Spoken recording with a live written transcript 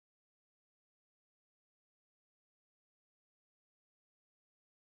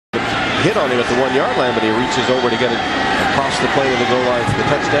hit on him at the 1-yard line, but he reaches over to get it across the plane of the goal line for the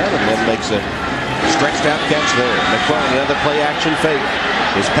touchdown, and then makes a stretched out catch there. McBrien, another play action fake.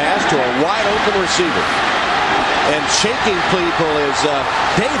 His pass to a wide open receiver. And shaking people is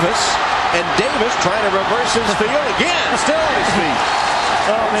Davis. And Davis trying to reverse his field again. Still on his feet.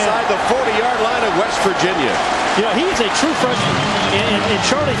 Inside the 40-yard line of West Virginia. You know, he's a true freshman. And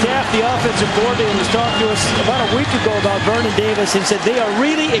Charlie Taft, the offensive coordinator, was talking to us about a week ago about Vernon Davis and said they are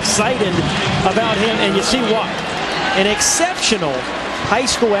really excited about him. And you see why. An exceptional high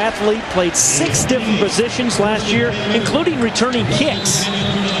school athlete, played 6 different positions last year, including returning kicks.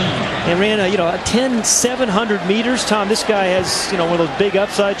 And ran a 10,700 meters. Tom, this guy has one of those big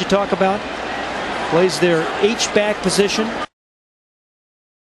upsides you talk about. Plays their H-back position.